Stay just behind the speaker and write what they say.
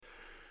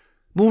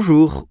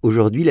Bonjour,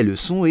 aujourd'hui la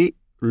leçon est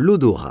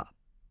l'odorat.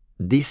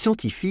 Des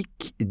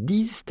scientifiques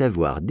disent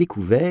avoir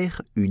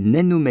découvert une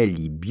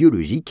anomalie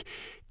biologique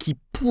qui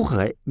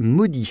pourrait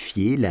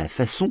modifier la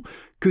façon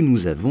que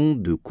nous avons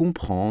de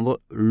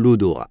comprendre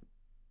l'odorat.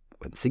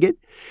 Once again,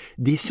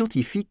 des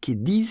scientifiques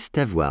disent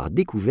avoir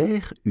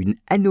découvert une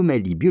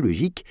anomalie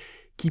biologique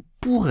qui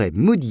pourrait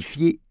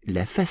modifier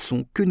la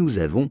façon que nous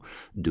avons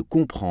de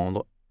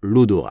comprendre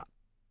l'odorat.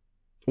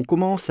 On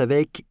commence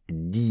avec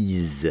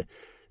disent.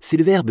 C'est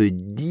le verbe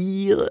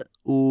dire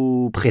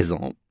au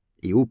présent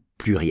et au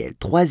pluriel,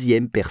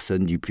 troisième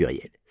personne du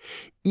pluriel.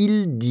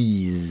 Ils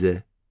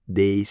disent,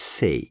 they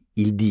say,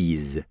 ils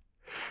disent.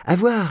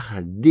 Avoir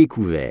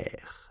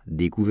découvert.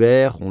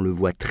 Découvert, on le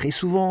voit très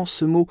souvent,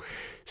 ce mot,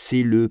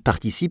 c'est le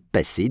participe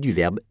passé du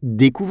verbe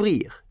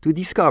découvrir, to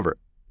discover,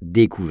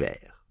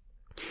 découvert.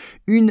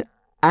 Une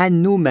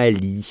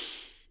anomalie.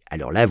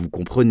 Alors là, vous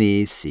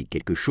comprenez, c'est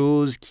quelque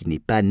chose qui n'est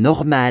pas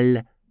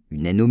normal,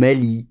 une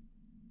anomalie.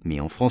 Mais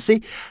en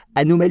français,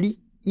 anomalie,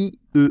 IE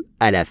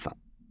à la fin.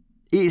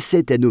 Et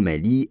cette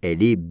anomalie,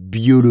 elle est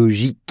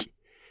biologique.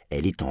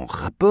 Elle est en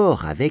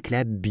rapport avec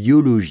la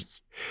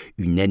biologie.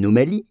 Une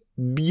anomalie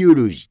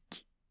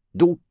biologique.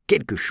 Donc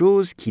quelque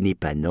chose qui n'est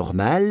pas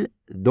normal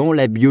dans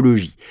la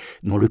biologie,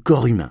 dans le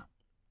corps humain.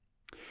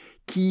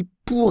 Qui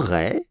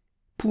pourrait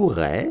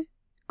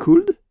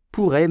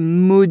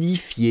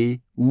modifier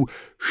ou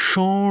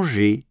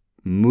changer,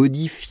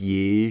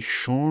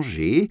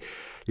 changer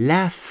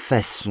la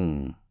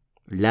façon.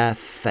 La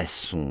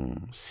façon,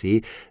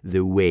 c'est the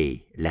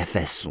way, la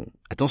façon.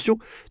 Attention,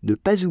 ne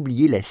pas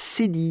oublier la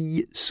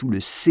cédille sous le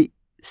C,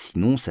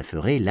 sinon ça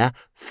ferait la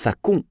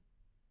facon.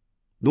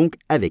 Donc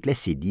avec la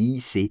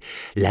cédille, c'est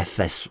la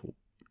façon,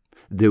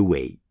 the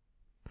way.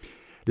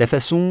 La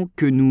façon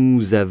que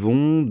nous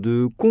avons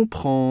de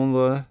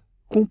comprendre.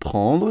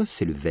 Comprendre,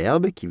 c'est le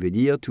verbe qui veut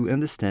dire to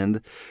understand,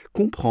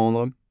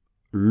 comprendre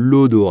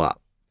l'odorat.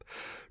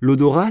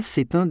 L'odorat,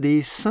 c'est un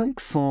des 5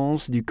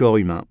 sens du corps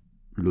humain.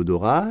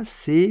 L'odorat,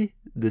 c'est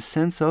the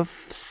sense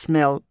of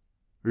smell,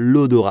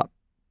 l'odorat.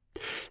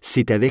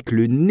 C'est avec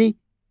le nez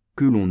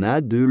que l'on a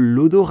de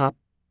l'odorat.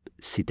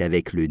 C'est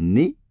avec le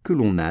nez que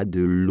l'on a de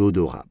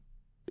l'odorat.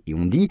 Et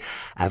on dit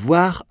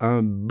avoir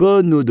un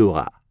bon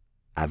odorat.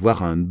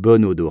 Avoir un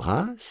bon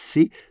odorat,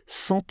 c'est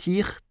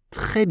sentir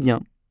très bien.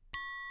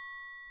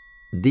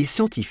 Des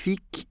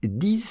scientifiques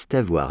disent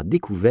avoir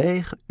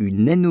découvert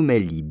une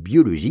anomalie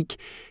biologique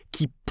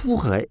qui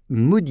pourrait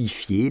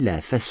modifier la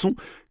façon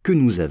que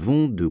nous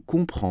avons de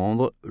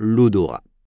comprendre l'odorat.